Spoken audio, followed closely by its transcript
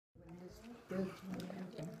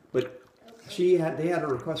But they had a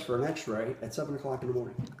request for an X-ray at 7 o'clock in the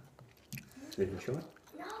morning. They didn't show it.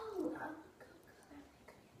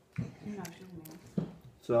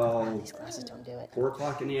 So These glasses don't do it. 4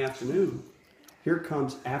 o'clock in the afternoon. Here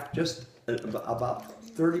comes just about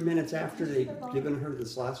 30 minutes after they've given her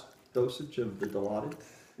this last dosage of the Dilaudid,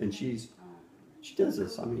 and she does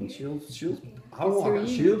this. I mean, she'll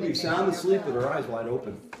be sound asleep with her eyes wide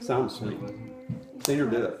open, sound asleep. Seen her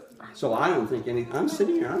do it. So I don't think I'm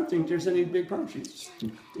sitting here. I don't think there's any big problem. She's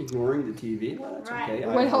ignoring the TV. Well, that's okay.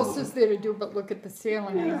 What else is there to do but look at the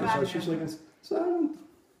ceiling? Yeah, so she's looking. So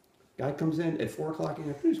guy comes in at 4 o'clock in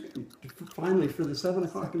the afternoon, finally for the 7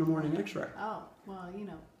 o'clock in the morning X-ray. Oh, well, you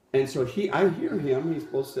know. And so I hear him. I'm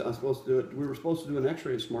supposed to do it. We were supposed to do an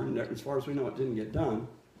X-ray this morning. As far as we know, it didn't get done.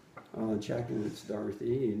 Checking, it's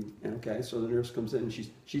Dorothy, and okay. So the nurse comes in, and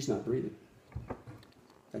she's not breathing.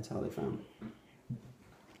 That's how they found it.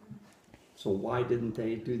 So why didn't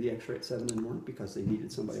they do the X-ray at 7 in the morning? Because they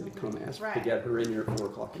needed somebody to come ask to get her in there at 4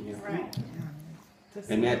 o'clock in the afternoon. Right.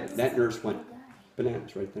 And that nurse went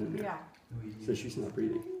bananas right then and there. Yeah. So she's not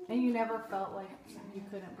breathing. And you never felt like you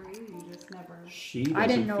couldn't breathe? You just never... I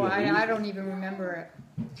didn't know. I don't even remember it.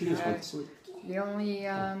 She just went to sleep. The only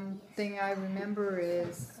thing I remember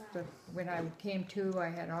is when I came to, I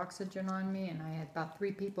had oxygen on me, and I had about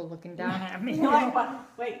 3 people looking down at me. You're like, what?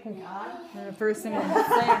 Wait, God? And the person was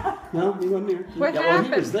saying, No, he wasn't there. What Well,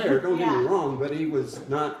 happened? he was there, don't get me wrong, but he was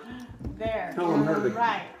not There. telling her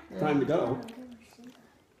Right. time to go.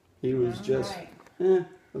 He was just, Right.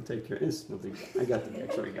 we'll take care of this. No big deal. I got the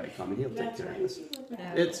X-ray guy coming. He'll take care of this.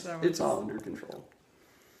 yeah, It's all under control.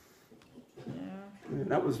 yeah, Yeah,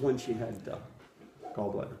 that was when she had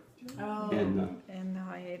gallbladder. Oh. And and the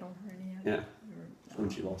hiatal hernia. yeah, when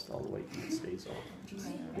she lost all the weight and it stays off. Which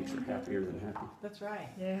makes her happier than happy. That's right.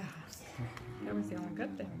 Yeah, that was the only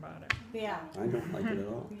good thing about it. Yeah. I don't like it at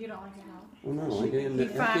all. You don't like it how? Well, no, I He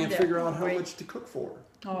can't found it, figure out how right? much to cook for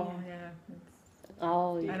her. Oh yeah,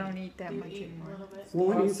 Oh, I don't eat that Do you much eat a anymore. little bit? Well,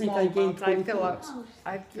 why do you think I gained 20 I fill up. pounds?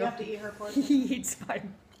 I You feel have to eat her portion? he eats my.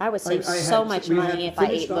 I would save I so had- much we had money if I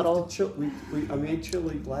finished ate off little. I made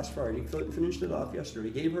chili last Friday, finished it off yesterday,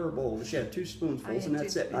 gave her a bowl, she had 2 spoonfuls and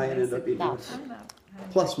that's it, and I ended up eating No. it.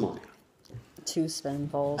 Plus mine. 2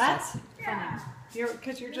 spoonfuls. That's funny.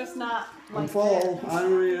 Because you're just not like I'm full, this. I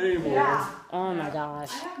don't eat anymore. Yeah. Oh my gosh.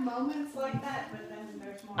 I have moments like that, but then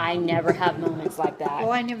there's more. I never have moments like Well, that.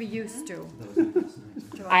 I never used to.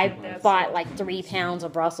 I bought like 3 pounds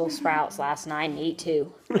of Brussels sprouts last night and ate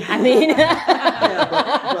 2. I mean,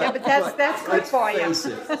 Yeah, but that's good let's for you. face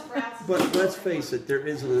it, but let's face it, there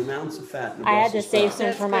is an ounce of fat in the I had to Brussels save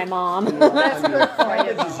sprouts. some for my mom. You know, I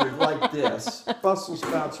mean, cabbages are like this, Brussels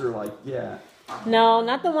sprouts are like, yeah. No,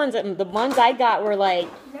 not the ones I got were like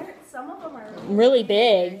Some of them are. really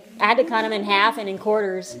big. I had to cut them in half and in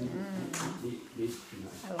quarters.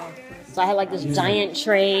 So I had like this giant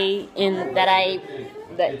tray in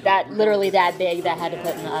that literally that big that I had to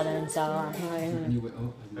put in the oven. So I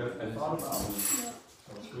thought about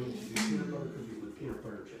peanut butter cookie with peanut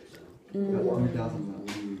butter chips in them. Or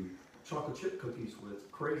chocolate chip cookies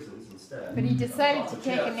with craisins instead. But he decided to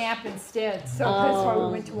take a nap instead, so that's why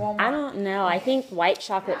we went to Walmart. I don't know. I think white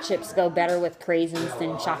chocolate chips go better with craisins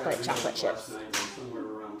than chocolate chips.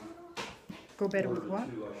 Go better with what?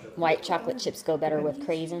 White chocolate chips go better with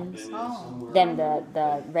craisins Oh, than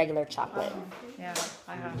the regular chocolate. yeah,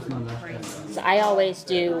 I have some crazy. So I always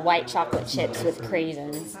do white chocolate chips with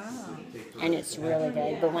craisins, Oh. and it's really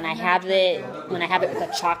good. But when I have it with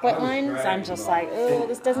the chocolate ones, I'm just like, oh,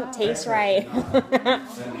 this doesn't taste right.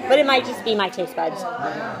 But it might just be my taste buds.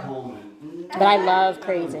 But I love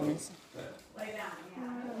craisins.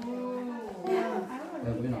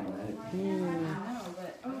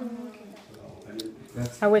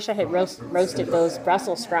 I wish I had roasted those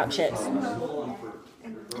Brussels sprout chips,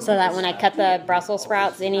 so that when I cut the Brussels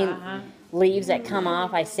sprouts, any leaves that come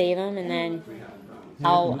off, I save them, and then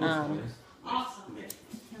I'll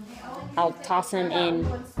toss them in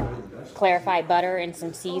clarified butter and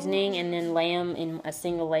some seasoning, and then lay them in a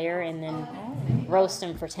single layer, and then roast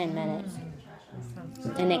them for 10 minutes,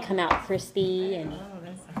 and they come out crispy, and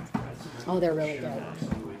oh, they're really good.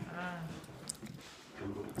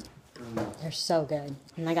 They're so good.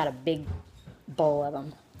 And I got a big bowl of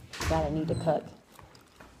them that I need to cook.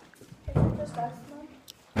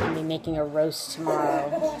 I'll be making a roast tomorrow.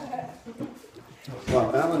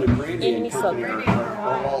 Well, Alan and Brandy and Amy's so company pretty.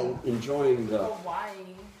 are all enjoying the, Hawaii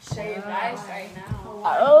shaved ice right now.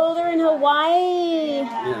 Oh, they're in Hawaii.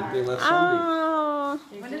 yeah, they left Sunday, Oh.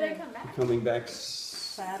 When did they come back? coming back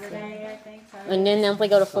Saturday, I think. Saturday. And then we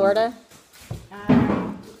go to Florida.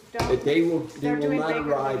 don't. They will They're not doing bacon.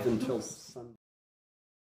 arrive until Sunday.